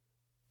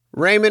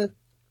Raymond,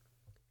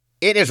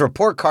 it is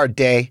report card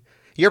day.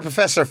 Your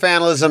professor of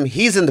fanalism,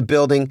 he's in the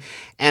building,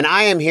 and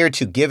I am here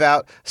to give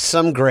out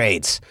some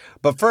grades.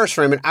 But first,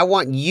 Raymond, I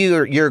want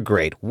your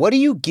grade. What do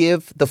you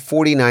give the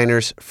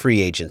 49ers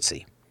free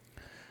agency?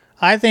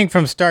 I think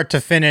from start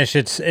to finish,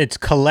 it's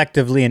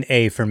collectively an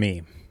A for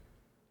me.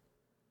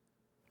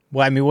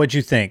 Well, I mean, what'd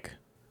you think?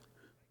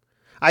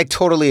 I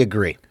totally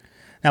agree.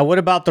 Now, what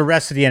about the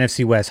rest of the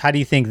NFC West? How do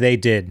you think they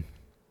did?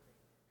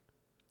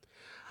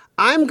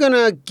 I'm going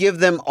to give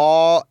them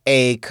all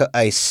a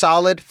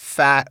solid,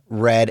 fat,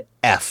 red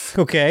F.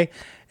 Okay.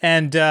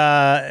 And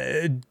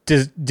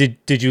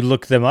did you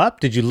look them up?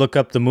 Did you look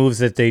up the moves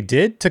that they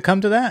did to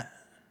come to that?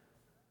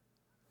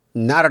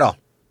 Not at all.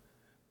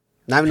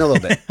 Not even a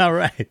little bit. All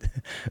right.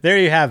 There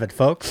you have it,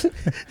 folks.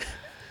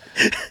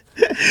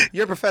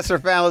 Your professor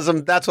of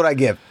fanalism, that's what I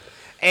give.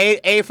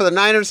 A for the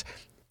Niners,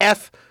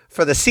 F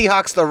for the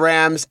Seahawks, the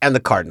Rams, and the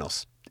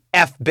Cardinals.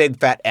 F, big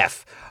fat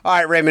F. All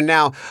right, Raymond,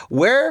 now,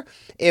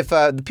 if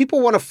the people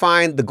want to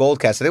find the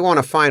Goldcast, they want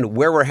to find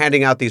where we're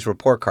handing out these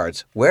report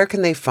cards, where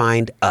can they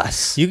find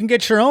us? You can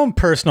get your own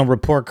personal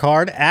report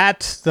card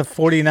at the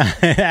 49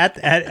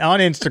 on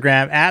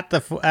Instagram at the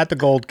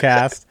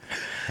Goldcast.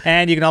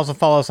 And you can also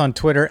follow us on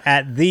Twitter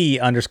at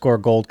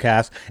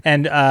 @the_Goldcast.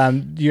 And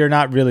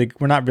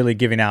we're not really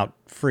giving out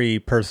free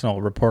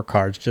personal report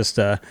cards. Just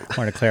want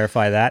to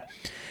clarify that.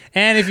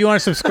 And if you want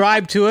to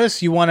subscribe to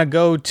us, you want to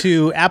go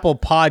to Apple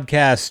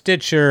Podcasts,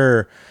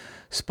 Stitcher,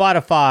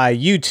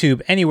 Spotify,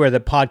 YouTube, anywhere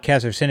that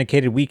podcasts are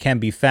syndicated, we can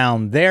be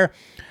found there.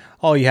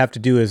 All you have to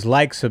do is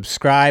like,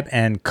 subscribe,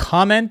 and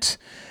comment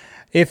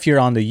if you're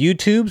on the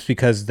YouTubes,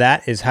 because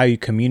that is how you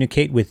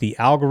communicate with the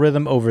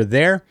algorithm over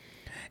there.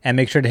 And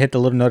make sure to hit the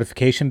little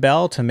notification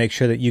bell to make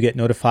sure that you get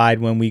notified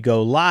when we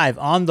go live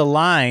on the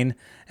line,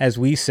 as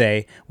we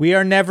say. We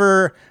are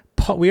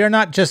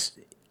not just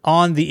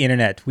on the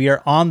internet. We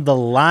are on the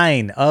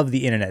line of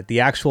the internet, the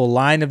actual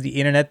line of the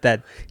internet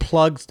that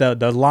plugs the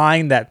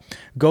line that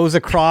goes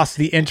across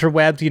the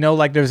interwebs. You know,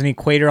 like there's an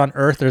equator on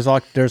Earth. There's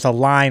a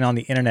line on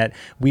the internet.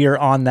 We are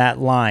on that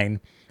line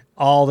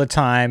all the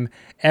time,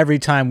 every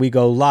time we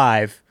go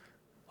live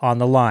on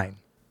the line.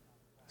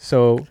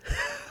 So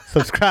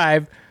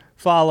subscribe,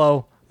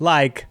 follow,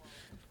 like.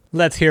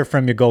 Let's hear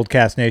from you,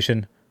 Goldcast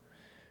Nation.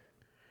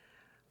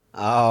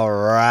 All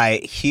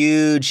right,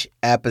 huge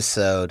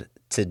episode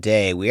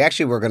today. We were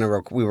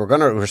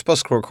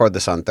supposed to record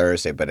this on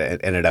Thursday, but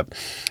it ended up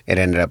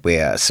we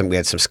had some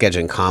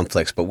scheduling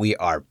conflicts, but we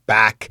are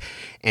back,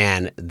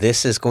 and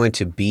this is going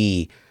to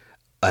be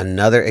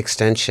another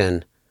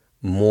extension,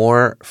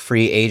 more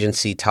free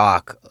agency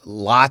talk,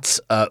 lots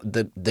of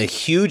the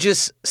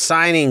hugest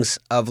signings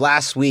of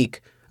last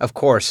week. Of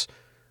course,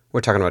 we're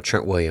talking about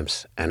Trent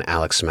Williams and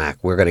Alex Mack.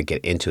 We're going to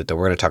get into it, though.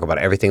 We're going to talk about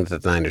everything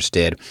that the Niners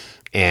did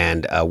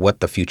and what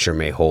the future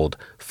may hold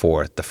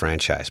for the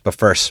franchise. But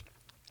first,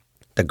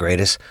 the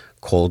greatest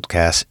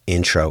Coldcast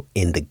intro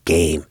in the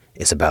game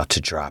is about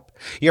to drop.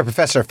 Your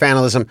professor of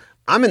fanalism,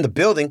 I'm in the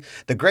building.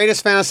 The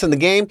greatest fanalist in the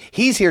game,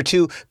 he's here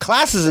too.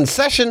 Class is in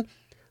session.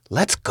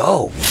 Let's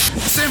go.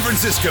 San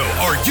Francisco,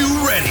 are you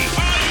ready?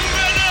 Are you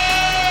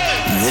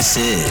ready? This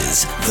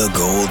is the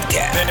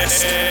Goldcast.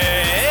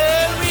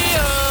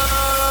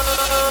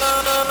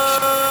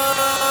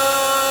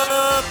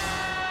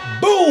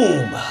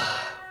 Boom!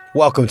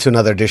 Welcome to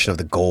another edition of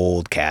the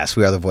Goldcast.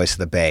 We are the voice of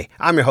the Bay.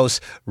 I'm your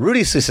host,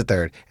 Rudy Solis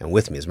III, and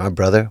with me is my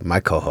brother, my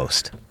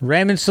co-host,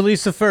 Raymond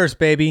Solis I,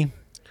 baby.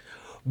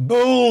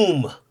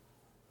 Boom!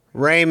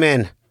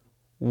 Raymond,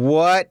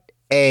 what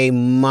a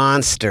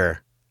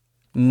monster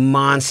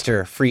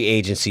free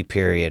agency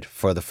period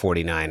for the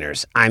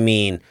 49ers. I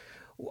mean,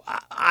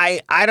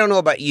 I don't know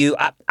about you.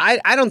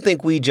 I don't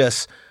think we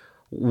just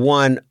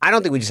won. I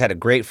don't think we just had a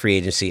great free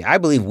agency. I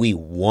believe we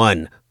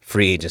won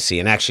free agency.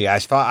 And actually, I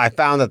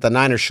found that the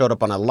Niners showed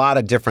up on a lot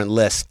of different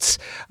lists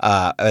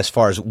as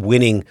far as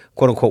winning,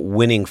 quote unquote,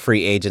 winning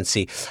free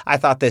agency. I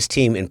thought this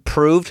team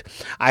improved.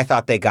 I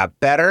thought they got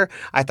better.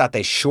 I thought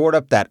they shored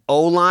up that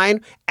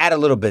O-line, add a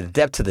little bit of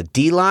depth to the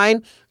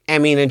D-line. I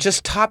mean, and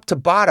just top to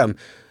bottom,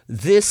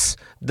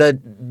 the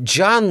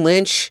John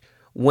Lynch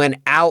went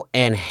out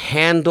and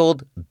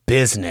handled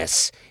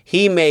business.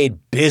 He made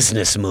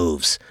business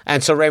moves.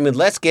 And so, Raymond,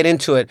 let's get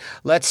into it.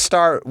 Let's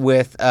start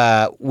with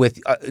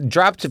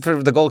drop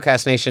for the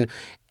Goldcast Nation,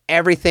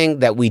 everything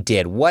that we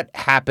did. What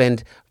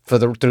happened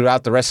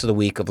throughout the rest of the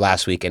week of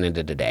last week and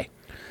into today?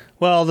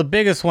 Well, the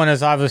biggest one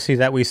is obviously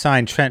that we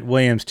signed Trent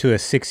Williams to a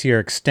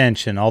 6-year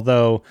extension,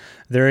 although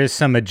there is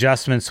some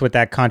adjustments with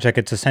that contract.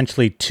 It's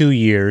essentially 2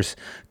 years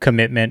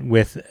commitment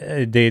with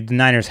the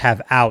Niners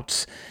have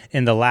outs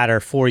in the latter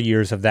 4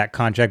 years of that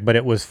contract, but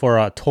it was for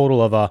a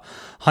total of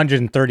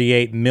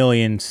 $138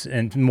 million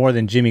and more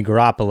than Jimmy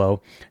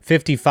Garoppolo.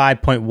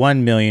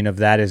 $55.1 million of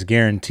that is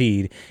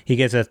guaranteed. He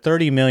gets a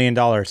 $30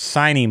 million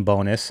signing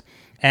bonus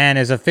and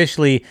is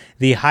officially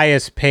the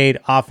highest paid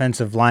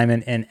offensive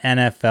lineman in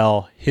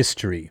NFL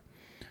history.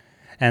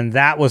 And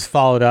that was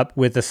followed up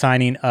with the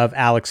signing of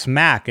Alex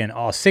Mack, a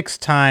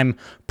 6-time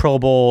Pro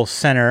Bowl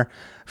center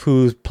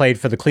who's played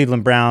for the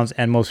Cleveland Browns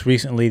and most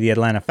recently the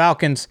Atlanta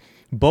Falcons,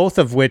 both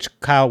of which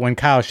when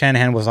Kyle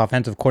Shanahan was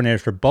offensive coordinator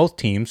for both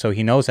teams, so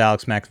he knows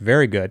Alex Mack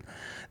very good.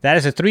 That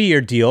is a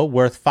 3-year deal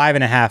worth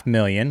 $5.5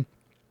 million.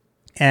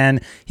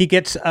 And he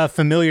gets a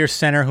familiar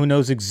center who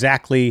knows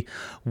exactly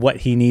what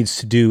he needs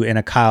to do in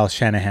a Kyle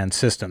Shanahan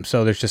system.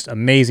 So there's just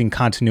amazing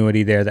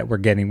continuity there that we're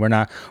getting.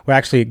 We're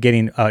actually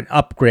getting an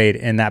upgrade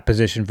in that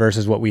position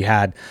versus what we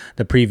had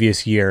the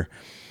previous year.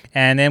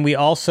 And then we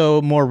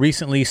also more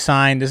recently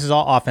signed, this is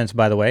all offense,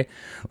 by the way,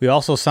 we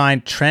also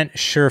signed Trent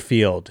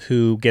Sherfield,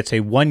 who gets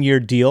a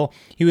 1-year deal.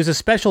 He was a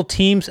special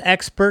teams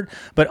expert,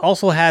 but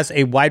also has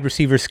a wide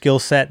receiver skill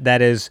set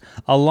that is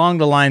along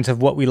the lines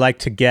of what we like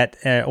to get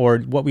or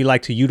what we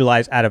like to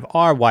utilize out of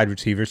our wide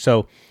receivers.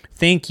 So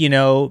think,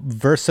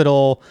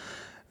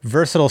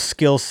 versatile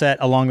skill set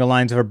along the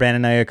lines of a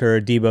Brandon Ayuk or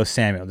a Deebo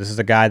Samuel. This is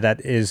a guy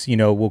that is,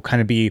 will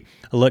kind of be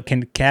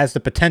has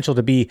the potential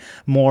to be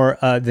more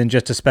than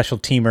just a special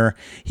teamer.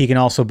 He can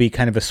also be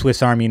kind of a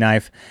Swiss Army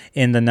knife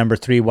in the number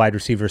 3 wide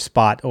receiver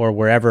spot or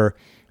wherever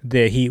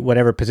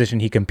whatever position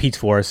he competes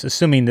for us,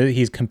 assuming that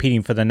he's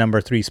competing for the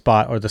number 3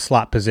 spot or the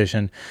slot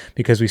position,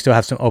 because we still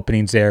have some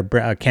openings there.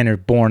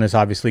 Kenneth Bourne is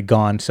obviously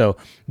gone, so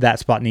that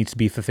spot needs to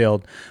be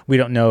fulfilled. We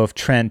don't know if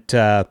Trent,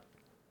 I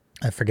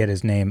forget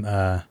his name,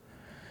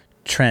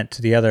 Trent,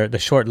 the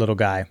short little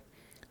guy.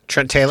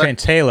 Trent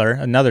Taylor,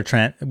 another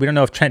Trent. We don't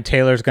know if Trent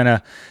Taylor's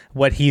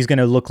what he's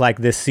gonna look like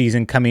this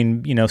season,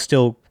 coming,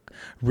 still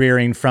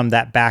rearing from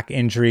that back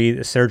injury,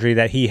 the surgery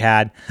that he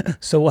had.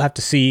 So we'll have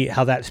to see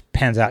how that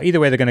pans out. Either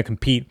way, they're gonna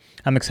compete.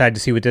 I'm excited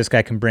to see what this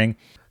guy can bring.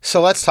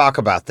 So let's talk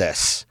about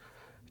this.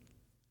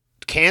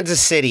 Kansas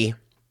City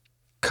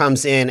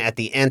comes in at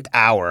the nth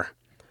hour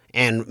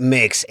and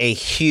makes a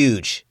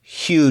huge,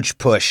 huge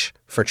push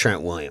for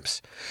Trent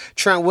Williams.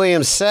 Trent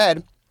Williams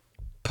said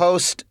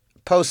post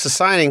the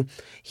signing,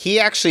 he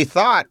actually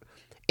thought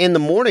in the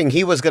morning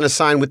he was going to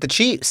sign with the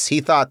Chiefs. He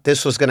thought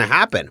this was going to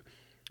happen.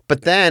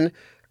 But then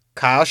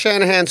Kyle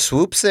Shanahan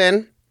swoops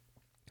in.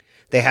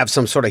 They have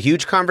some sort of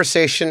huge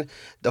conversation.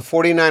 The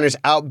 49ers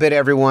outbid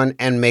everyone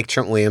and make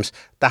Trent Williams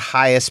the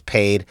highest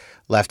paid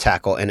left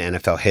tackle in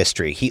NFL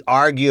history. He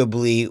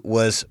arguably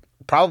was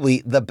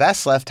probably the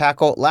best left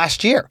tackle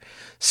last year.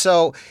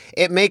 So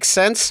it makes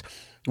sense.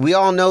 We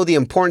all know the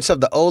importance of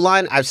the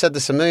O-line. I've said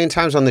this a million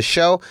times on the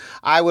show.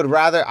 I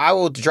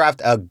will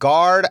draft a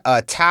guard,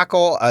 a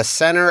tackle, a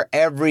center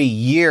every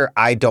year.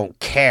 I don't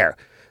care.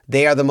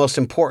 They are the most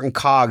important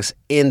cogs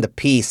in the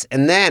piece.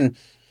 And then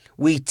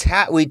we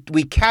cap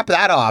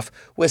that off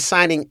with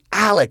signing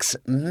Alex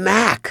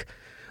Mack.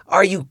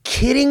 Are you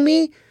kidding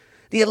me?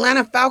 The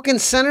Atlanta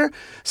Falcons center.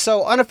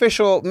 So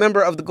unofficial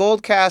member of the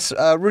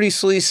Goldcast, Rudy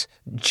Solis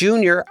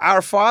Jr.,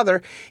 our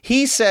father,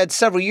 he said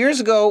several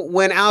years ago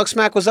when Alex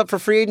Mack was up for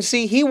free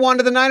agency, he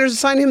wanted the Niners to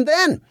sign him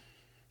then.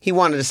 He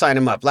wanted to sign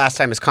him up last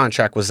time his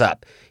contract was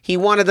up. He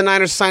wanted the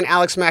Niners to sign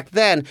Alex Mack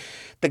then.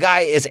 The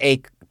guy is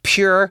a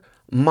pure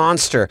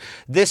monster.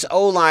 This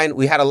O-line,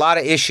 we had a lot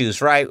of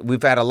issues, right?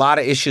 We've had a lot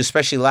of issues,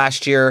 especially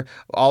last year.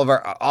 All of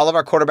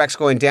our quarterbacks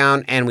going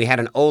down, and we had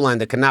an O-line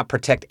that could not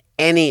protect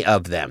any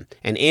of them.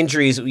 And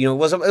injuries, it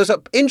was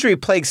an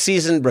injury-plagued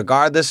season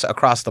regardless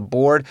across the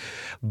board.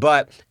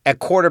 But at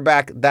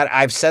quarterback, that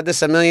I've said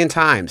this a million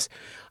times,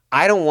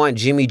 I don't want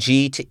Jimmy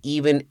G to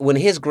even, when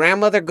his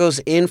grandmother goes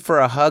in for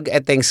a hug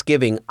at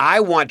Thanksgiving, I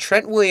want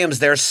Trent Williams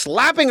there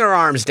slapping her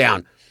arms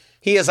down.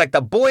 He is like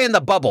the boy in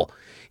the bubble.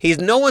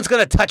 No one's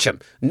going to touch him.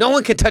 No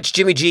one can touch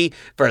Jimmy G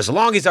for as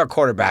long as he's our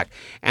quarterback.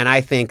 And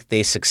I think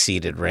they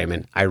succeeded,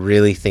 Raymond. I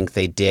really think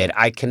they did.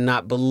 I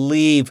cannot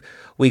believe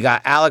we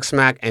got Alex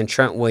Mack and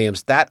Trent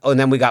Williams. And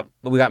then we got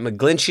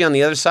McGlinchey on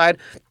the other side.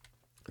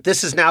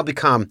 This has now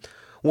become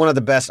one of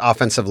the best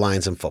offensive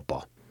lines in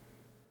football.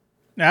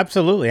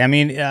 Absolutely. I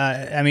mean,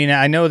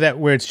 I know that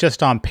it's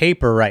just on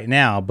paper right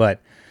now,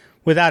 but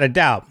without a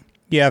doubt,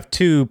 you have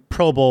 2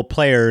 Pro Bowl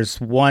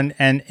players, one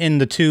and in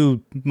the 2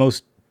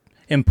 most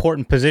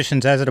important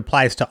positions as it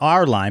applies to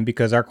our line,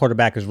 because our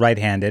quarterback is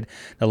right-handed.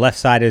 The left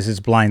side is his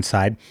blind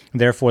side.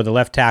 Therefore, the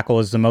left tackle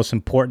is the most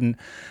important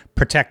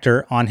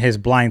protector on his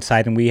blind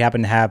side, and we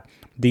happen to have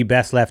the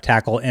best left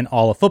tackle in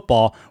all of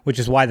football, which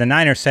is why the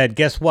Niners said,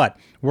 guess what?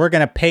 We're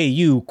going to pay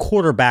you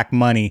quarterback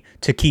money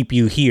to keep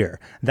you here.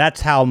 That's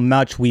how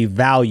much we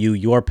value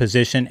your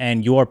position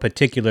and your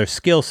particular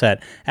skill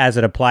set as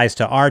it applies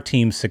to our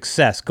team's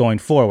success going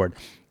forward,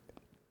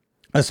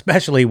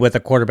 especially with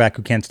a quarterback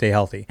who can't stay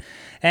healthy.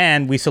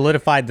 And we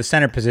solidified the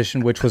center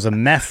position, which was a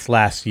mess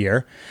last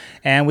year,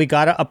 and we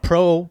got a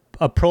Pro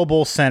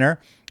Bowl center.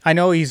 I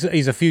know he's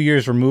a few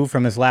years removed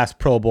from his last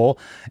Pro Bowl,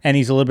 and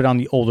he's a little bit on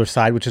the older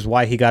side, which is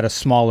why he got a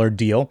smaller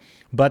deal.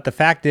 But the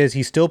fact is,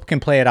 he still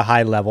can play at a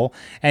high level,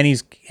 and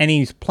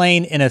he's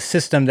playing in a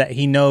system that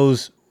he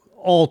knows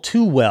all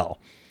too well.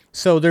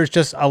 So there's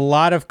just a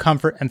lot of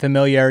comfort and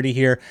familiarity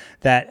here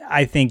that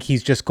I think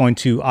he's just going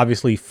to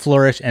obviously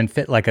flourish and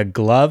fit like a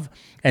glove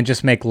and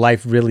just make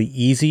life really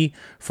easy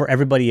for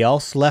everybody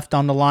else left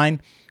on the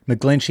line.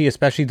 McGlinchey,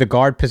 especially the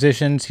guard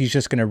positions, he's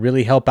just going to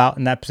really help out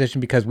in that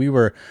position, because we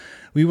were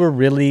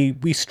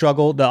we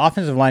struggled. The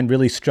offensive line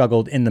really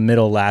struggled in the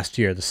middle last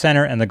year. The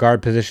center and the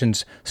guard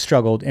positions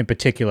struggled in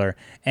particular.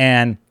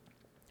 And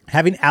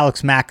having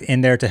Alex Mack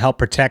in there to help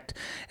protect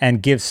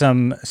and give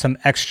some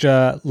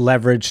extra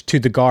leverage to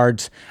the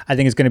guards, I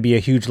think is going to be a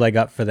huge leg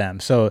up for them.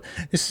 So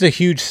this is a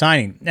huge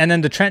signing. And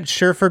then the Trent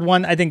Sherford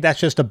one, I think that's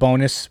just a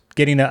bonus.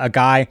 Getting a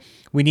guy,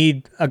 we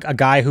need a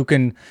guy who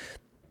can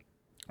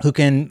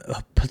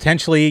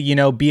potentially,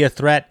 be a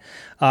threat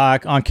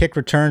on kick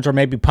returns or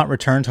maybe punt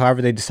returns,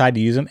 however they decide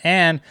to use them,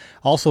 and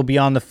also be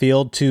on the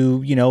field to,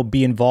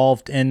 be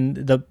involved in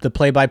the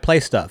play-by-play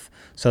stuff.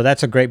 So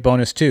that's a great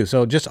bonus too.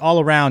 So just all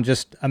around,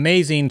 just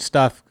amazing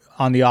stuff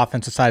on the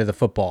offensive side of the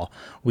football.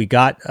 We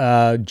got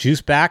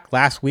Juice back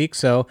last week,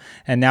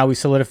 and now we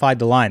solidified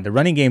the line. The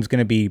running game is going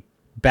to be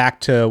back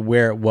to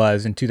where it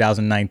was in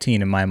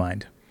 2019 in my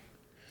mind.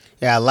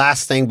 Yeah,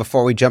 last thing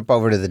before we jump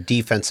over to the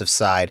defensive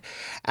side,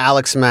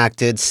 Alex Mack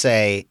did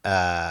say,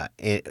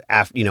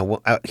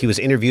 he was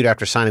interviewed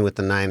after signing with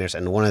the Niners,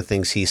 and one of the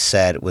things he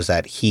said was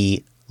that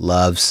he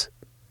loves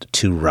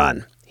to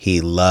run. He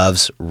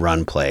loves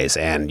run plays,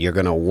 and you're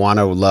going to want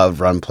to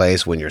love run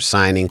plays when you're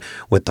signing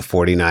with the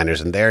 49ers.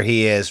 And there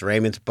he is,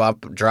 Raymond's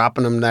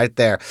dropping him right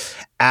there.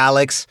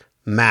 Alex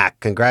Mack,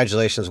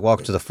 congratulations.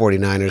 Welcome to the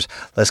 49ers.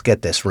 Let's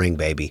get this ring,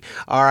 baby.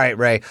 All right,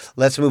 Ray,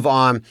 let's move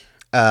on.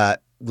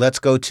 Let's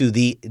go to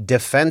the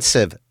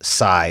defensive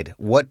side.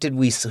 Who did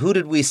we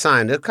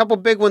sign? There's a couple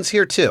big ones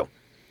here too.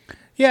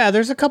 Yeah,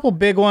 there's a couple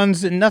big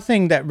ones.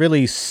 Nothing that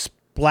really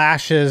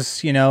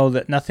splashes,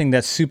 nothing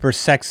that's super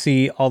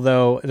sexy,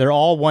 although they're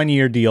all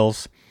 1-year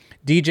deals.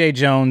 DJ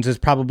Jones is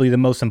probably the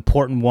most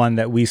important one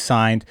that we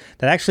signed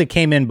that actually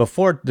came in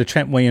before the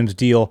Trent Williams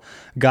deal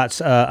got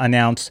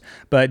announced.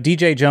 But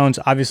DJ Jones,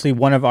 obviously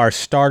one of our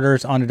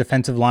starters on the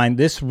defensive line.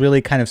 This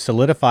really kind of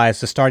solidifies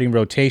the starting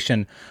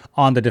rotation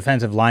on the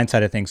defensive line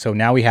side of things. So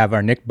now we have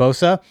our Nick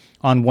Bosa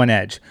on one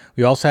edge.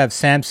 We also have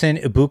Samson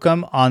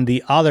Ibukam on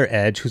the other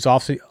edge, who's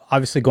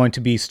obviously going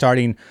to be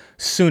starting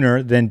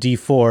sooner than Dee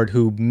Ford,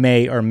 who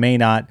may or may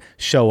not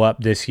show up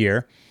this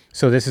year.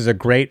 So this is a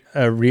great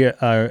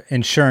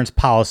insurance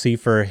policy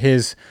for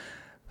his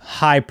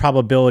high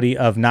probability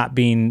of not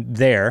being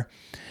there.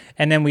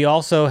 And then we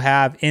also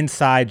have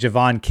inside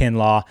Javon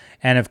Kinlaw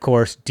and, of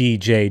course,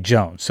 DJ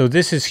Jones. So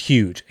this is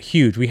huge,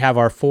 huge. We have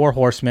our 4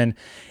 horsemen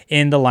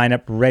in the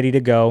lineup ready to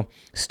go.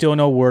 Still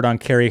no word on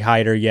Kerry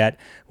Hyder yet,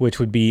 which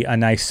would be a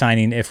nice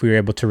signing if we were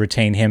able to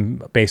retain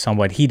him based on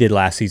what he did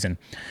last season.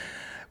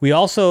 We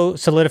also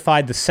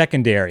solidified the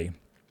secondary.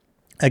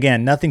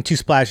 Again, nothing too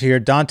splashy here.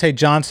 Dante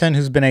Johnson,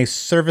 who's been a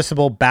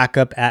serviceable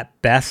backup at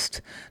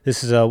best.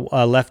 This is a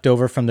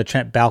leftover from the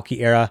Trent Baalke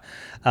era.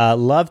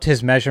 Loved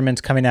his measurements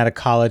coming out of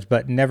college,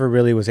 but never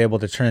really was able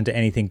to turn into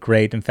anything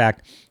great. In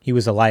fact, he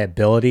was a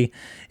liability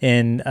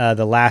in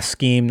the last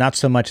scheme, not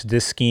so much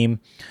this scheme.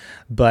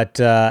 But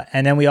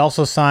and then we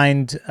also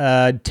signed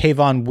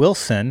Tavon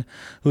Wilson,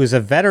 who is a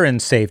veteran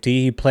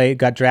safety. He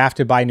got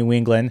drafted by New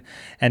England,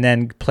 and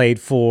then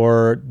played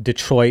for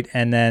Detroit.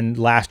 And then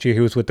last year he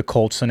was with the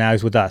Colts, so now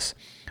he's with us.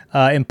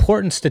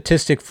 Important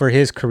statistic for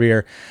his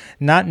career.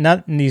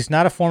 He's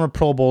not a former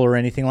Pro Bowler or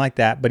anything like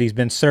that, but he's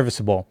been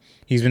serviceable.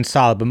 He's been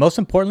solid. But most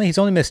importantly, he's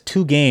only missed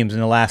 2 games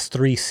in the last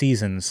 3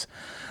 seasons,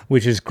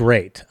 which is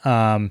great.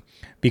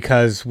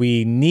 Because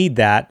we need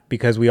that,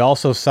 because we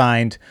also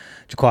signed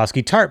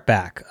Jaquiski Tartt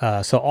back.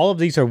 So all of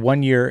these are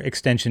 1-year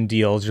extension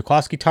deals.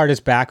 Jaquiski Tartt is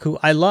back, who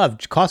I love.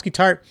 Jaquiski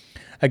Tartt,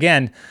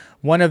 again,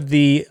 one of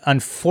the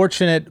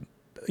unfortunate,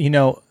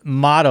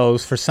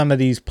 mottos for some of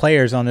these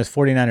players on this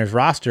 49ers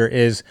roster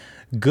is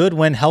good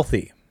when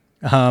healthy.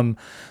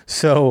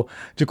 So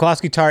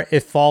Jaquiski Tartt,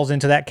 it falls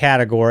into that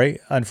category.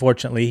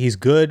 Unfortunately, he's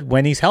good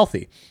when he's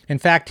healthy. In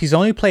fact, he's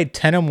only played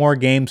 10 or more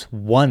games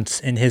once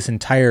in his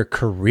entire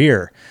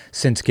career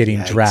since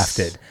getting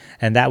drafted.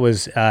 And that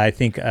was, I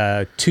think,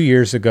 2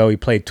 years ago, he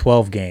played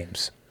 12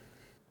 games.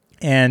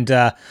 And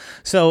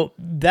so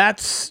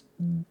that's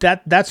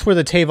where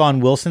the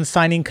Tavon Wilson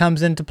signing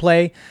comes into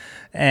play.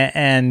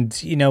 And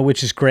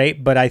which is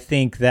great. But I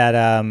think that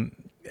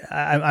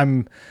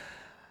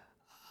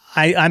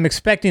I'm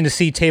expecting to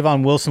see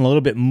Tavon Wilson a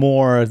little bit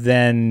more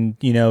than,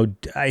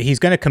 he's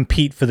going to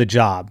compete for the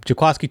job.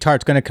 Jaquiski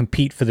Tartt's going to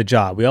compete for the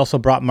job. We also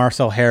brought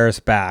Marcel Harris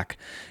back,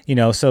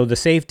 so the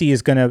safety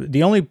is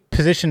the only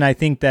position I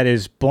think that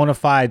is bona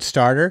fide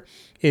starter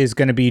is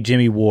going to be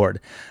Jimmy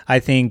Ward. I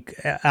think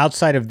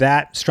outside of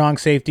that, strong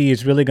safety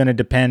is really going to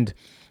depend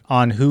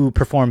on who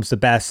performs the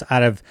best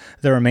out of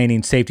the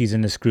remaining safeties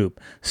in this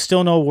group.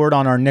 Still no word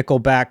on our nickel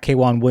back,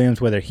 K'Wan Williams,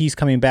 whether he's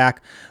coming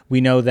back.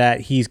 We know that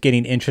he's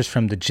getting interest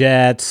from the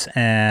Jets,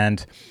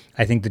 and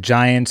I think the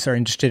Giants are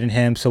interested in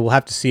him, so we'll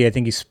have to see. I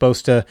think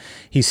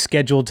he's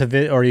scheduled to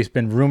visit, or he's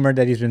been rumored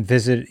that he's going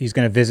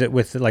to visit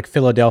with like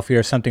Philadelphia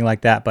or something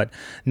like that, but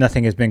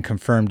nothing has been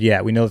confirmed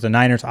yet. We know that the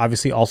Niners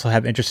obviously also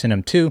have interest in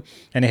him too,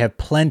 and they have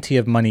plenty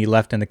of money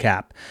left in the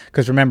cap.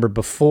 Because remember,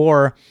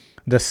 before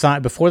the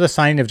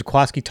signing of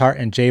Jaquiski Tartt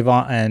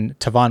and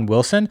Tavon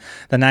Wilson,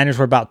 the Niners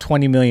were about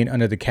 $20 million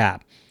under the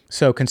cap.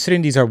 So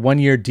considering these are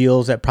 1-year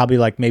deals at probably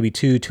like maybe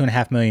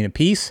 $2.5 million a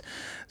piece,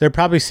 they're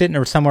probably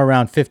sitting somewhere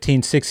around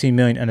 15, 16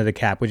 million under the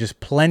cap, which is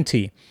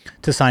plenty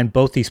to sign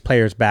both these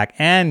players back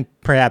and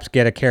perhaps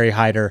get a Kerry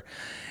Hyder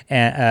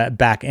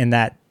back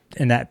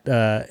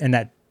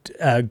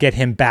get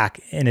him back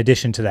in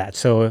addition to that.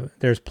 So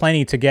there's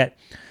plenty to get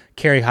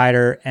Kerry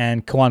Hyder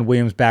and K'Waun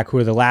Williams back, who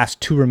are the last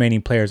two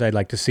remaining players I'd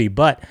like to see.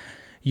 But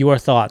your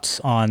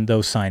thoughts on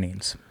those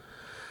signings?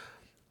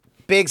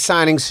 Big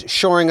signings,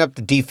 shoring up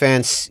the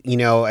defense. You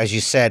know, as you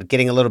said,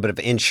 getting a little bit of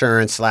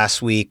insurance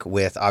last week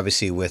with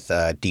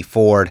D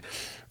Ford,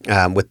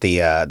 with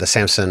the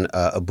Samson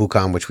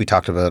Ebukam, which we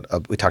talked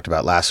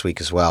about last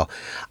week as well.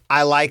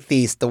 I like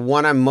these. The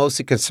one I'm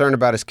mostly concerned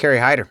about is Kerry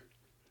Hyder.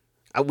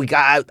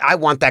 I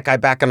want that guy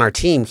back on our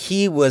team.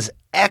 He was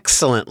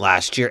excellent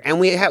last year, and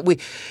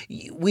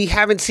we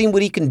haven't seen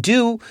what he can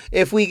do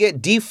if we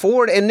get D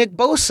Ford and Nick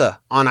Bosa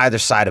on either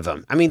side of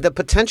him. I mean, the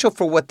potential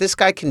for what this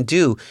guy can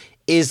do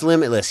is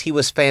limitless. He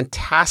was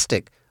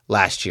fantastic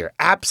last year.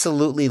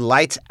 Absolutely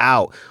lights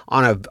out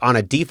on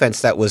a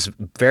defense that was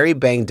very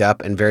banged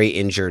up and very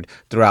injured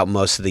throughout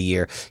most of the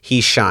year.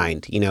 He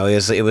shined. You know,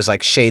 it was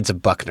like shades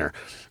of Buckner.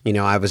 You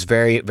know, I was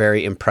very,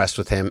 very impressed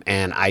with him,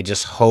 and I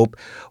just hope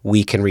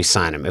we can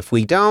re-sign him. If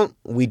we don't,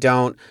 we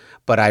don't,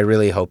 but I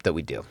really hope that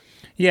we do.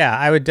 Yeah,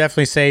 I would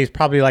definitely say he's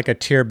probably like a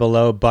tier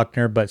below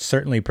Buckner, but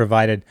certainly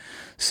provided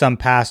some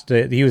pass.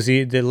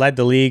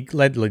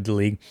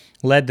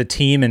 Led the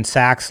team in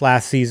sacks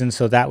last season,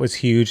 so that was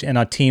huge. And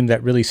a team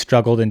that really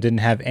struggled and didn't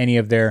have any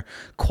of their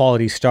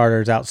quality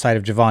starters outside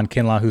of Javon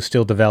Kinlaw, who's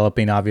still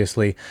developing,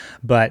 obviously.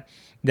 But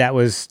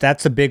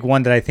that's a big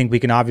one that I think we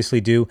can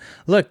obviously do.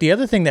 Look, the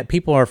other thing that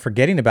people are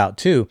forgetting about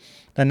too,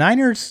 the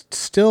Niners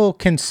still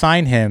can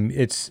sign him.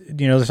 It's,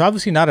 there's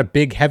obviously not a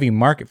big, heavy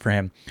market for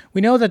him.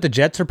 We know that the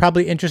Jets are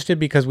probably interested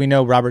because we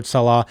know Robert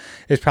Saleh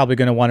is probably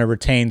going to want to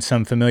retain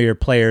some familiar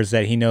players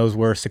that he knows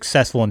were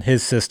successful in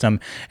his system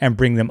and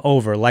bring them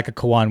over, like a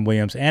K'Waun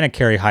Williams and a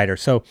Kerry Hyder.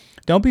 So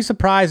don't be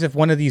surprised if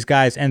one of these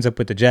guys ends up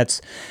with the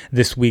Jets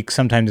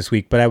sometime this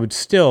week. But I would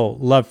still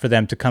love for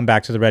them to come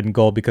back to the red and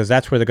gold, because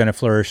that's where they're going to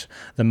flourish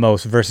the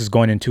most versus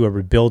going into a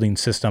rebuilding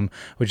system,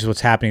 which is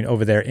what's happening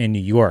over there in New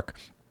York.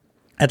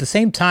 At the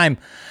same time,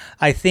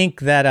 I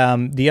think that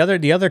the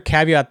other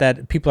caveat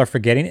that people are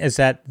forgetting is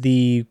that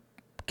the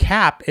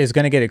cap is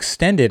going to get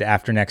extended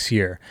after next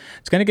year.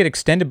 It's going to get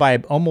extended by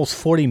almost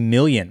 $40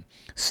 million.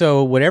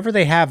 So whatever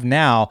they have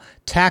now,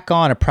 tack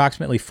on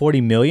approximately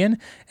 $40 million,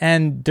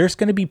 and there's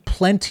going to be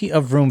plenty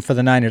of room for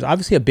the Niners.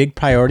 Obviously, a big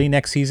priority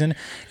next season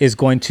is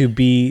going to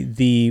be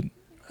the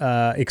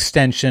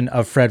extension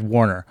of Fred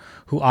Warner,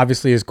 who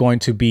obviously is going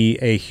to be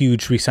a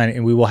huge re-signing,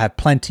 and we will have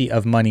plenty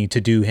of money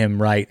to do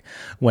him right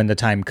when the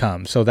time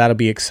comes. So that'll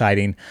be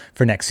exciting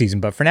for next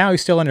season. But for now,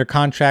 he's still under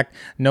contract.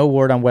 No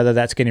word on whether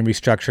that's getting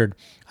restructured.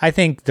 I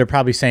think they're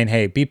probably saying,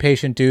 "Hey, be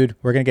patient, dude.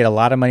 We're going to get a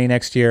lot of money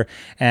next year,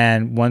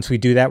 and once we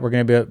do that, we're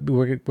going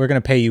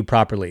to pay you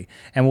properly."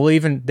 And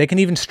they can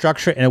even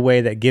structure it in a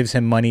way that gives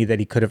him money that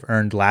he could have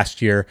earned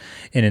last year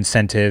in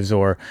incentives,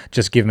 or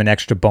just give him an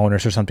extra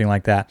bonus or something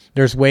like that.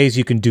 There's ways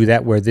you can do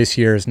that where this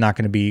year is not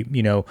going to be,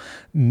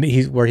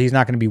 he's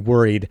not going to be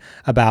worried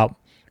about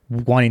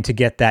wanting to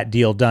get that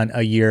deal done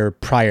a year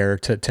prior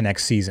to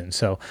next season.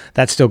 So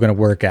that's still going to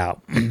work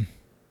out.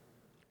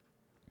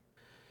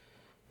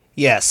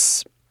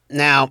 Yes.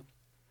 Now,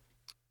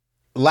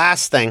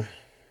 last thing,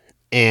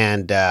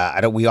 and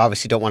we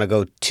obviously don't want to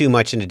go too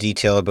much into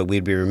detail, but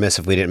we'd be remiss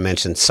if we didn't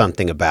mention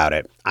something about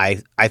it.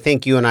 I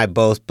think you and I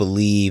both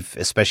believe,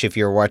 especially if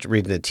you were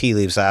reading the tea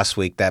leaves last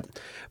week, that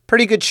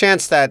pretty good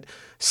chance that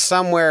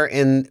somewhere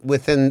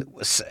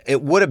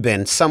it would have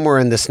been somewhere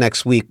in this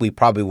next week, we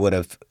probably would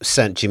have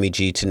sent Jimmy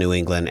G to New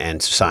England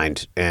and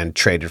signed and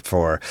traded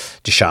for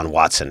Deshaun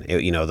Watson.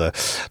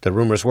 The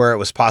rumors were it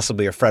was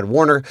possibly a Fred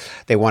Warner.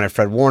 They wanted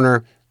Fred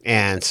Warner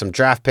and some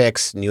draft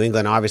picks. New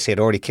England obviously had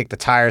already kicked the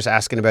tires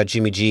asking about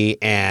Jimmy G,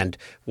 and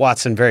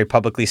Watson very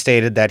publicly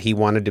stated that he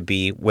wanted to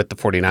be with the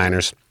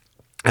 49ers,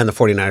 and the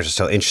 49ers are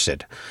still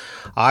interested.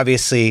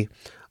 Obviously,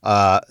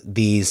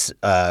 these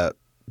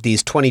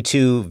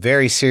 22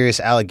 very serious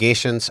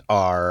allegations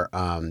are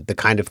the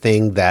kind of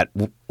thing that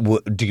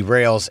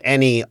derails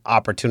any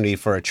opportunity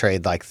for a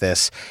trade like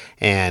this,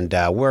 and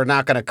we're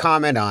not going to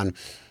comment on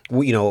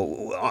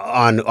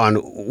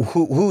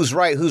who's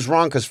right, who's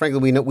wrong, because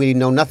frankly we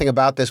know nothing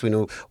about this.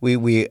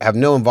 We have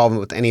no involvement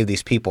with any of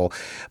these people,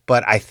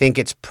 but I think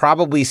it's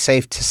probably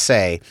safe to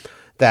say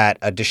that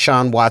a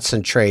Deshaun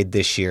Watson trade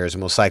this year is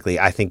most likely.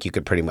 I think you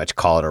could pretty much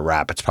call it a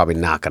wrap. It's probably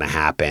not going to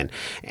happen,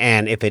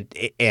 and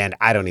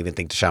I don't even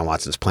think Deshaun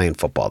Watson's playing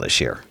football this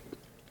year.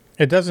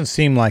 It doesn't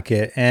seem like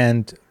it,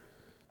 and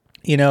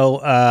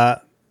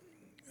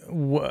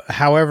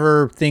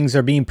however things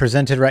are being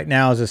presented right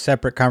now is a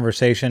separate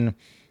conversation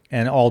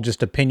and all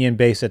just opinion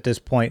based at this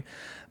point.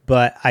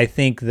 But I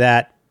think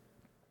that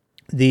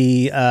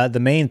the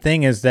main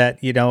thing is that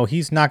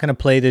he's not going to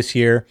play this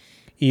year,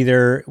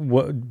 either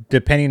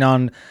depending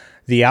on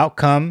the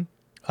outcome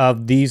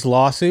of these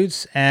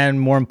lawsuits, and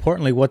more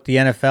importantly, how the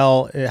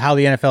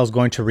NFL is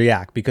going to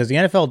react, because the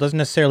NFL doesn't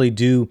necessarily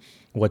do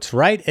what's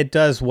right. It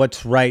does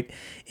what's right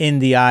in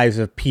the eyes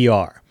of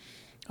PR.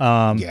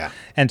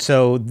 And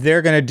so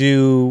they're going to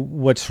do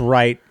what's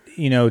right,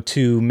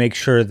 to make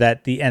sure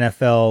that the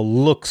NFL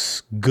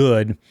looks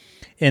good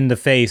in the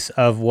face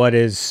of what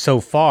is so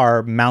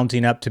far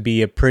mounting up to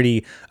be a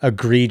pretty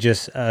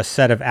egregious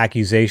set of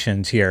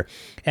accusations here.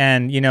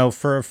 And,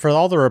 for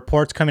all the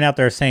reports coming out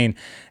there saying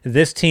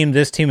this team,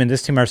 and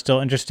this team are still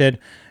interested,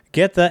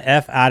 get the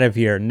F out of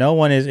here. No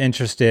one is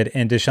interested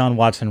in Deshaun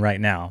Watson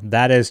right now.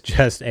 That is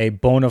just a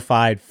bona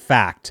fide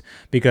fact,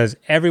 because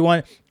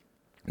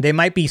they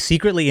might be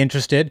secretly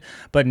interested,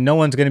 but no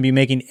one's going to be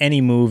making any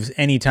moves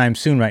anytime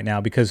soon right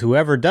now, because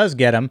whoever does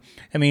get him,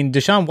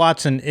 Deshaun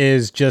Watson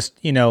is just,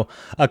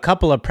 a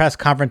couple of press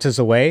conferences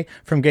away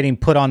from getting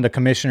put on the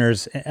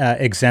commissioner's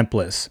exempt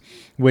list,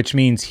 which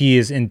means he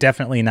is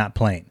indefinitely not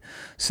playing.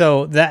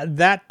 So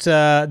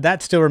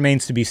that still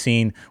remains to be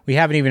seen. We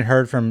haven't even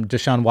heard from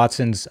Deshaun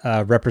Watson's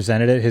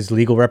his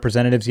legal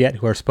representatives yet,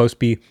 who are supposed to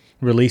be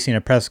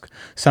releasing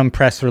some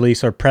press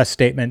release or press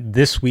statement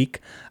this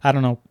week. I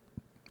don't know.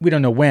 We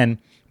don't know when,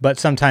 but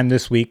sometime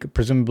this week,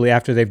 presumably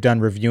after they've done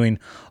reviewing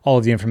all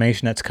of the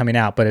information that's coming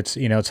out. But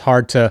it's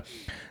hard to,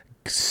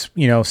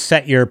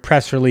 set your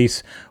press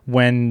release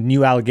when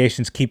new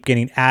allegations keep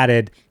getting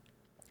added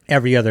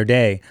every other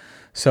day.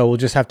 So we'll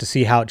just have to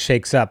see how it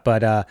shakes up.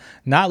 But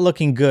not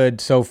looking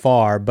good so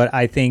far. But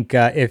I think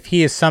if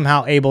he is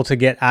somehow able to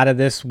get out of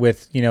this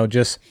with, I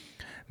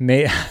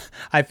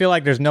feel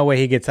like there's no way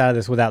he gets out of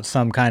this without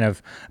some kind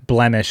of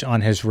blemish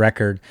on his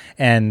record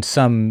and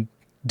some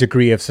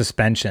degree of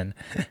suspension.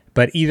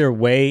 But either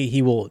way,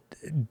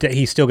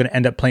 he's still going to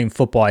end up playing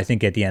football, I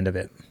think, at the end of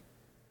it.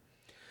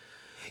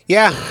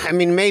 Yeah,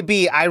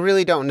 maybe. I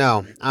really don't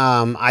know.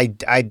 I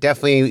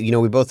definitely,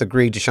 we both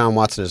agree Deshaun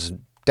Watson is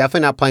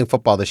definitely not playing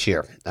football this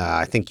year.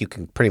 I think you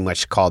can pretty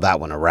much call that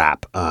one a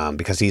wrap,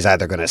 because he's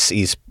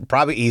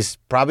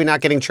probably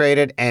not getting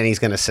traded, and he's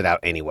going to sit out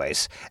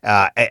anyways,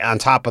 on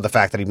top of the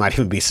fact that he might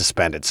even be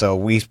suspended.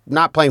 So he's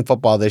not playing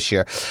football this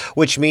year,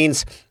 which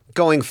means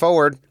going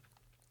forward,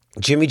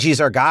 Jimmy G's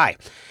our guy.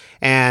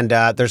 And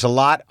there's a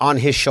lot on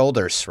his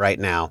shoulders right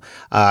now.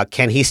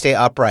 Can he stay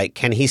upright?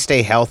 Can he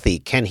stay healthy?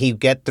 Can he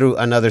get through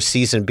another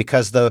season?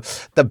 Because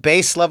the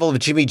base level of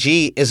Jimmy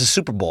G is a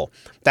Super Bowl.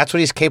 That's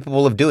what he's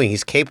capable of doing.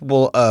 He's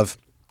capable of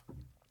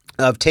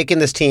taking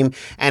this team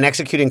and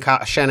executing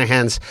Kyle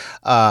Shanahan's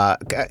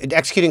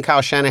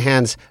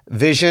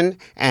vision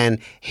and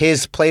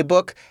his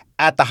playbook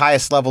at the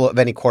highest level of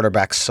any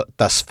quarterback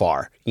thus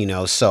far,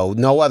 so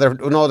no other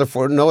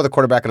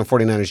quarterback in a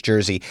 49ers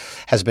jersey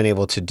has been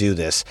able to do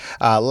this.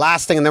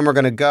 Last thing, and then we're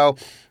going to go.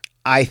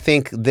 I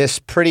think this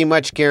pretty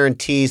much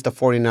guarantees the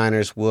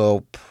 49ers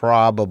will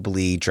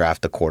probably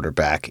draft a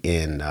quarterback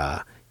in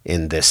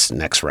this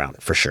next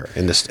round for sure,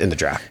 in the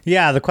draft.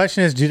 Yeah, the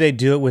question is, do they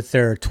do it with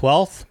their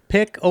 12th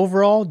pick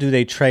overall? Do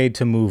they trade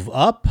to move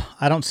up?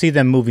 I don't see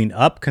them moving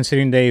up,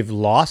 considering they've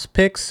lost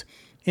picks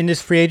in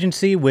this free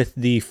agency. With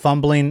the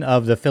fumbling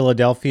of the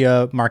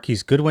Philadelphia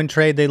Marquise Goodwin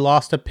trade, they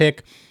lost a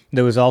pick.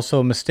 There was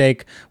also a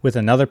mistake with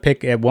another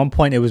pick. At one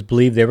point, it was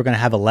believed they were going to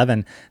have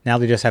 11. Now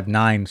they just have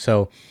 9.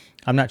 So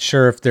I'm not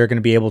sure if they're going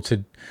to be able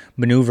to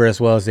maneuver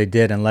as well as they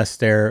did, unless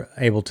they're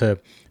able to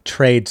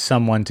trade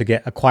someone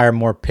to acquire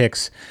more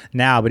picks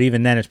now. But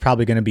even then, it's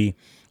probably going to be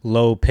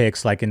low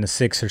picks, like in the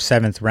 6th or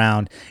 7th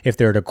round, if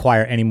they were to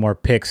acquire any more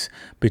picks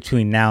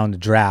between now and the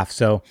draft.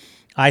 So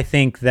I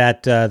think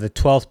that the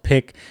 12th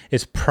pick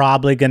is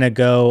probably going to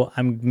go,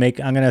 I'm going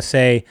to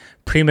say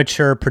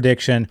premature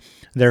prediction,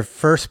 their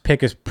first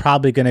pick is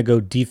probably going to go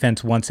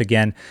defense once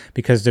again,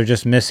 because they're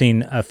just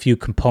missing a few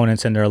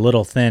components and they're a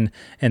little thin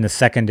in the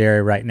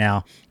secondary right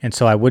now. And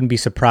so I wouldn't be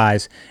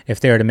surprised if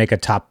they were to make a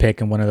top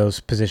pick in one of those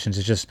positions.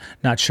 It's just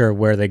not sure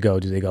where they go.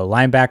 Do they go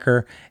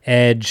linebacker,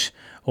 edge,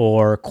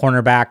 or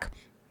cornerback?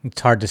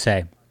 It's hard to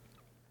say.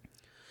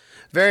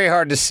 Very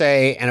hard to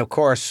say, and of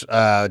course,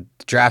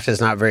 draft is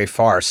not very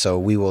far, so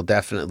we will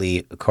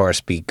definitely, of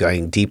course, be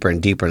going deeper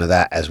and deeper into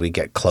that as we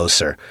get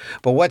closer.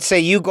 But what say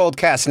you,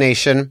 Goldcast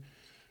Nation?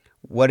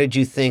 What did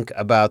you think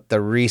about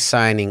the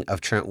re-signing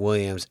of Trent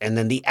Williams and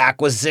then the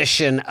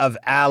acquisition of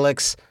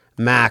Alex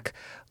Mack?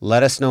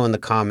 Let us know in the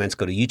comments.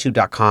 Go to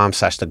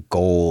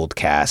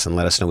youtube.com/thegoldcast and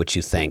let us know what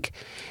you think.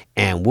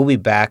 And we'll be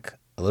back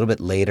a little bit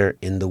later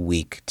in the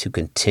week to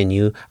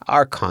continue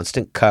our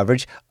constant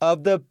coverage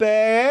of the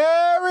Bay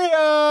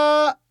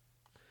Area.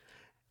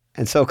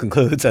 And so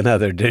concludes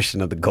another edition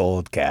of the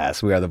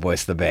Goldcast. We are the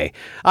voice of the Bay.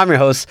 I'm your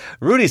host,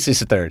 Rudy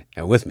Solis III,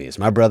 and with me is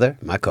my brother,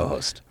 my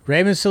co-host,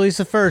 Raymond Solis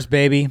I,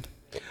 baby.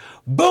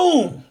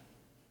 Boom!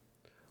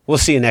 We'll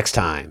see you next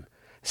time.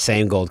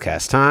 Same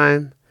Goldcast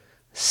time,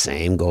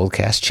 same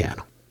Goldcast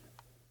channel.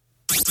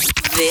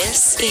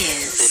 This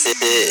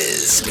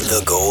is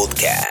the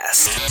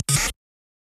Goldcast.